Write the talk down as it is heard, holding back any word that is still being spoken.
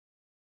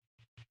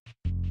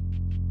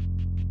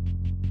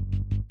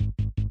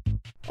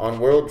On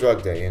World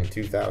Drug Day in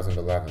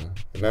 2011,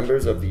 the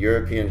members of the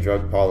European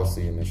Drug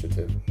Policy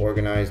Initiative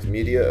organized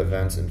media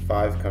events in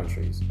 5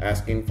 countries,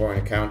 asking for an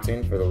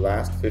accounting for the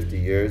last 50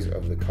 years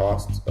of the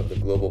costs of the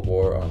global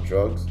war on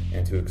drugs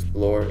and to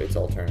explore its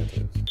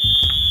alternatives.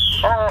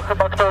 O,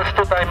 chyba ktoś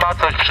tutaj ma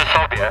coś przy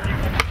sobie.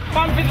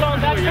 Pan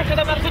wygląda,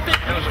 posiada bardzo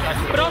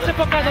proszę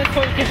pokazać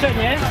swoje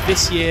kieszenie.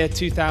 This year,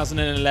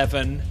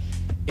 2011,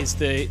 is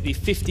the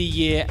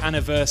 50-year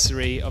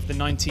anniversary of the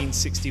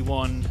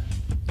 1961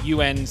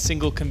 UN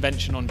Single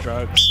Convention on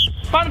Drugs.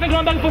 Pan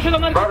wygląda, jak posiada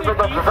narkotyki.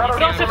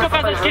 Proszę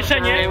pokazać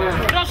kieszenie.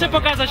 Proszę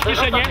pokazać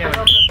kieszenie.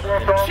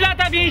 3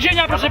 lata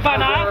więzienia, proszę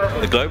pana.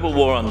 The global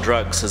war on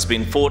drugs has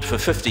been fought for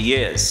 50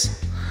 years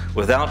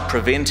without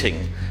preventing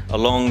a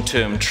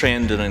long-term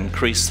trend in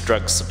increased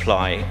drug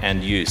supply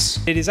and use.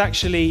 It is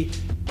actually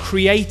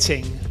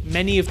creating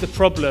many of the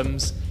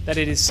problems that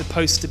it is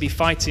supposed to be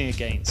fighting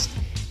against.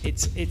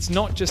 It's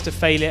not just a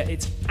failure,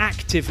 it's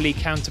actively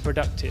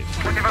counterproductive.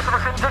 Ponieważ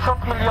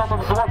 80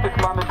 milionów złotych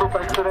mamy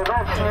tutaj, które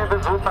rocznie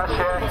wyrzuca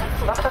się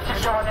na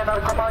przeciwdziałanie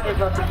narkomanii w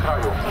naszym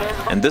kraju.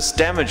 And this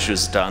damage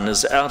is done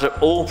is out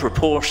of all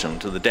proportion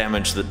to the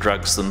damage that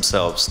drugs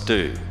themselves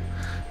do.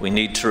 We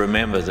need to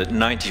remember that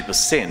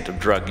 90% of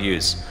drug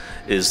use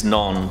is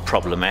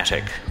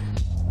non-problematic.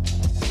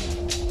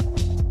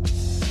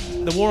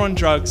 The war on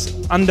drugs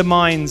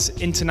undermines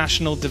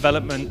international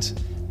development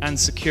and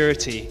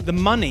security. The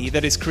money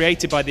that is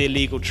created by the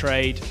illegal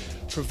trade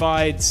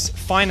provides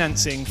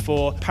financing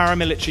for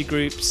paramilitary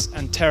groups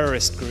and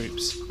terrorist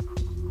groups.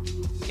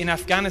 In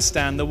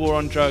Afghanistan, the war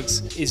on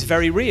drugs is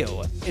very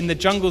real. In the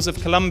jungles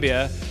of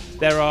Colombia,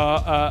 there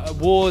are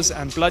wars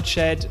and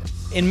bloodshed.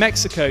 In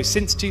Mexico,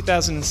 since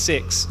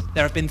 2006,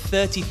 there have been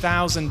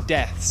 30,000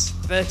 deaths,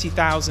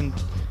 30,000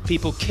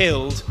 people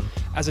killed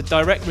as a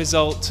direct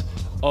result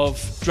of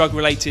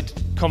drug-related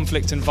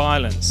conflict and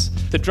violence.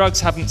 The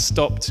drugs haven't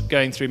stopped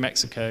going through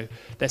Mexico,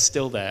 they're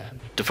still there.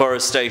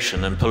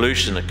 Deforestation and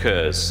pollution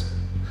occurs.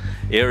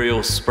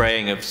 Aerial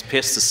spraying of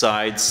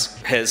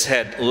pesticides has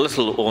had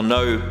little or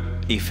no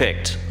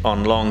effect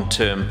on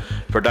long-term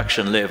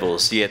production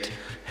levels, yet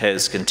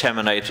has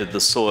contaminated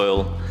the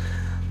soil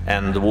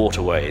and the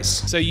waterways.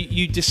 So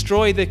you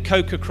destroy the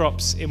coca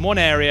crops in one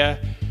area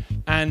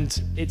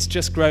and it's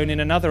just grown in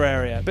another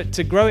area. But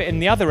to grow it in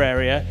the other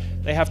area,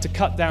 they have to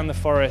cut down the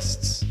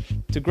forests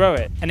to grow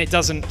it. And it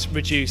doesn't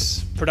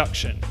reduce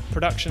production.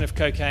 Production of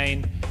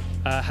cocaine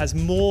has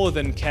more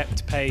than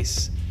kept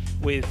pace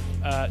with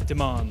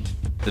demand.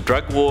 The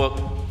drug war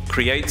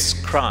creates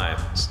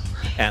crimes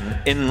and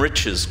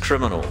enriches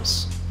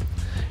criminals.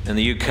 In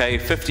the UK,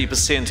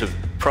 50% of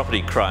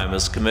property crime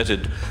is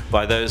committed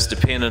by those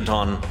dependent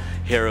on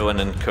heroin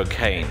and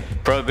cocaine.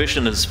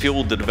 Prohibition has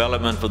fueled the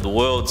development of the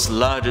world's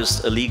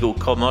largest illegal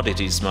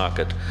commodities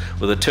market,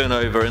 with a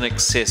turnover in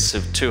excess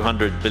of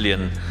 200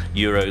 billion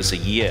euros a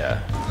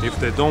year. If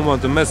they don't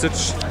want the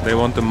message, they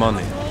want the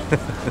money.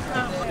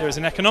 There is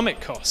an economic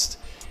cost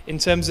in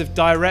terms of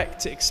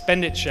direct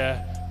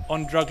expenditure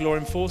on drug law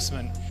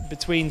enforcement.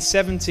 Between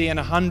 70 and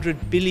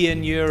 100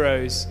 billion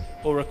euros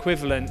or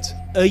equivalent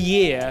a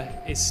year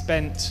is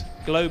spent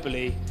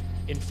globally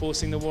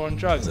enforcing the war on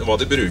drugs. Hva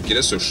de bruker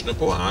ressursene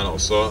på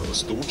altså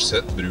stort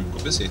sett bruk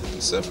og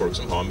besittelse, folk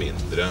som har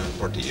mindre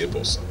partier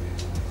på seg.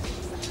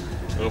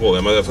 Når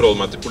jeg forholder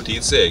meg til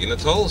politiets egne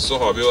tall, så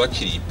har vi jo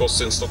Kripos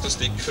sin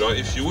statistikk fra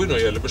i fjor. Når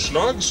det gjelder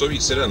beslag, så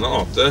viser denne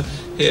at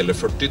hele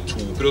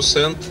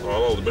 42%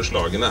 av alle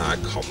beslagene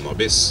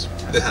cannabis.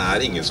 Det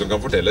ingen som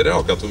kan fortelle dere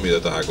akkurat hvor mye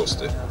dette her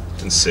koster.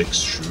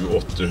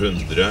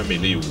 600–800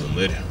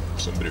 millioner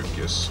som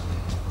brukes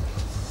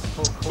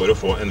for å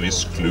få en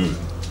viss clue.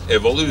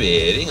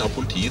 Evaluering av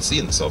politiets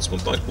innsats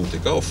mot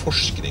narkotika og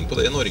forskning på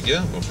det i Norge,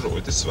 og for så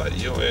vidt i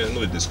Sverige og i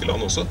nordiske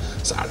land også,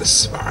 så det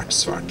svært,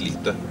 svært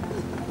lite.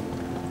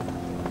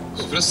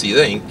 Så for å si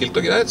det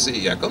enkelt og greit, så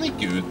jeg kan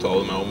ikke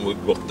uttale meg om hvor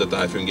godt dette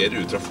her fungerer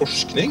ut fra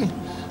forskning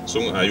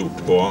som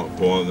gjort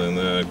på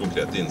den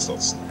konkrete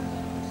innsatsen.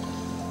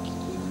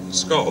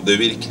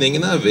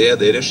 Skadevirkningene ved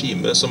det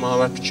regimet som har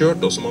vært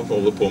kjørt og som man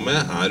holder på med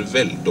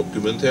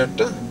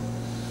veldokumenterte.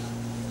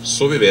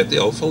 Så vi vet i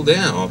alle fall det,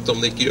 at om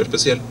det ikke gjør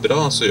spesielt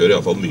bra, så gjør det i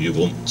alle fall mye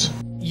vondt.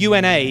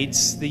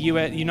 UNAIDS, the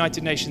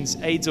United Nations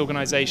AIDS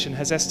Organization,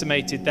 has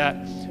estimated that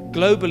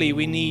globally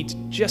we need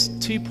just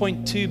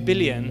 2.2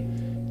 billion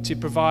to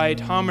provide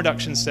harm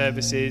reduction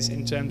services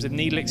in terms of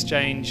needle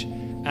exchange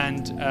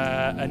and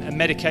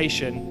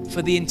medication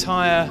for the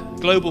entire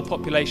global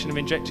population of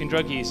injecting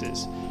drug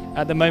users.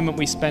 At the moment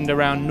we spend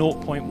around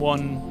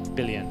 0.1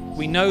 billion.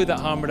 We know that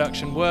harm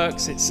reduction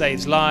works, it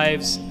saves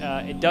lives,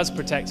 it does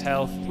protect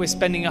health. We're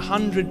spending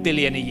 100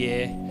 billion a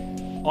year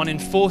on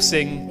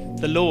enforcing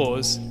the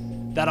laws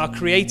that are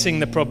creating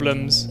the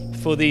problems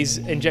for these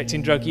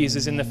injecting drug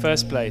users in the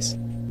first place.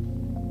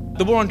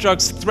 The war on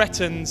drugs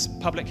threatens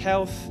public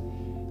health,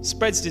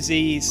 spreads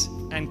disease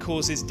and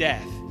causes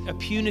death. A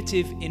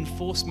punitive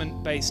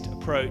enforcement-based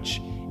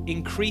approach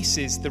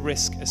increases the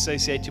risk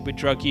associated with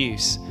drug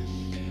use.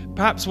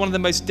 Perhaps one of the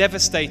most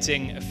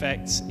devastating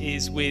effects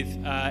is with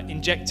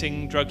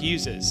injecting drug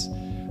users.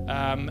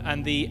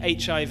 and the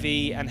HIV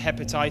and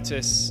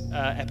hepatitis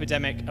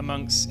epidemic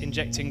amongst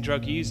injecting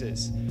drug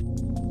users.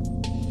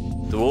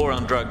 The war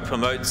on drugs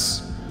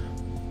promotes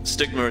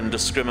stigma and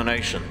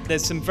discrimination.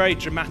 There's some very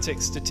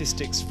dramatic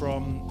statistics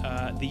from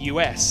the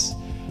US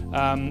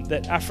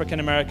that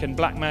African-American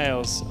black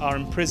males are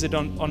imprisoned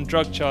on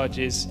drug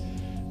charges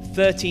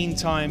 13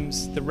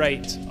 times the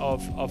rate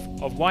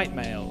of white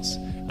males.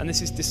 And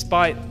this is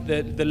despite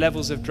the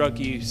levels of drug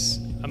use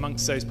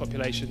amongst those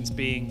populations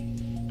being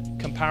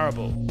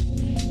comparable.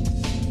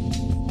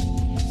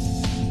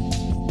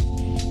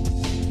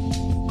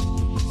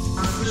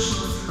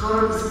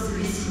 Хората с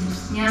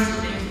зависимост,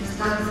 мястото и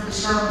местата за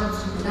лишаване от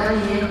свобода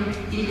ли е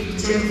или в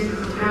лечебните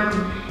програми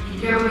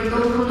и трябва и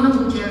толкова много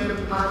от тях да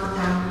попадат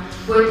там,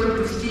 което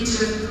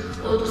проистича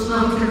от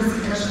основите на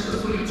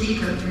сегашната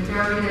политика. Не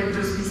трябва ли да я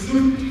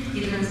преосмислим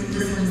и да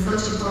се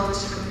насочим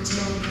повече към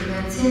лечение и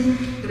превенция,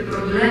 да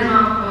преодолеем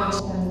малко повече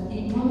тази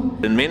стигма.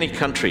 In many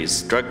countries,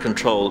 drug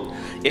control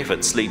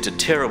efforts lead to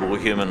terrible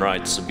human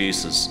rights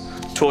abuses,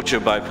 torture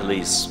by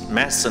police,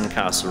 mass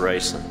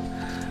incarceration,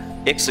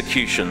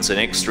 executions and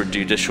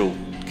extrajudicial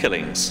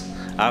killings,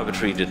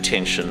 arbitrary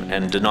detention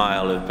and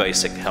denial of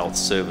basic health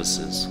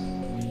services.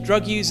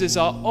 Drug users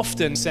are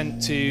often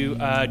sent to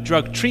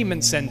drug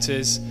treatment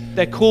centres.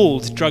 They're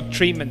called drug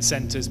treatment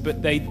centres,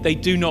 but they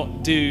do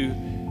not do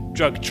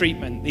drug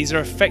treatment. These are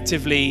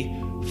effectively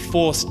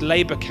forced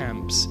labour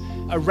camps.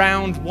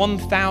 Around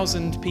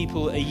 1,000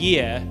 people a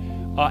year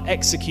are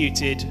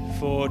executed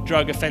for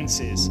drug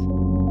offences.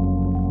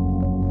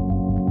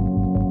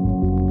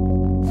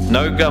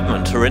 No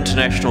government or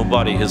international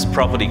body has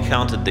properly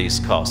counted these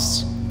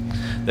costs.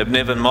 They've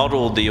never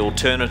modelled the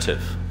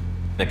alternative.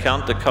 The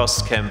Count the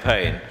Costs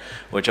campaign,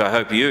 which I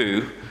hope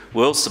you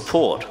will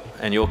support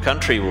and your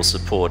country will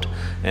support,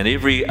 and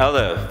every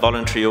other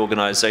voluntary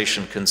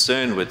organisation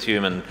concerned with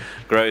human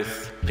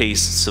growth,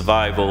 peace,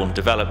 survival and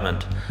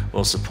development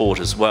will support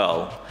as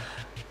well,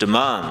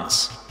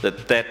 demands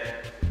that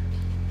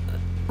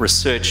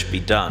research be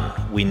done.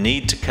 We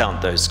need to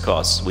count those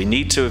costs. We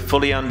need to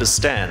fully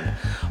understand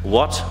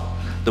what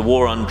the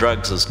war on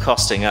drugs is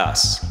costing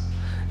us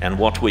and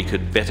what we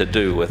could better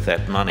do with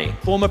that money.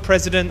 Former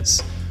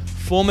presidents,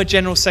 former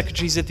general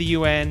secretaries of the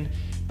UN,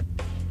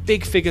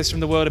 big figures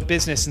from the world of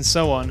business and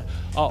so on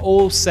are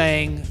all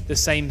saying the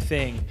same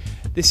thing.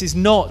 This is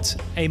not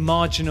a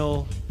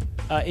marginal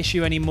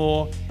issue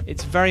anymore.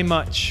 It's very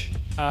much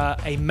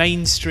a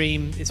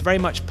mainstream, it's very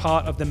much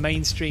part of the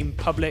mainstream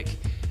public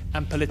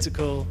and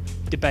political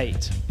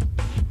debate.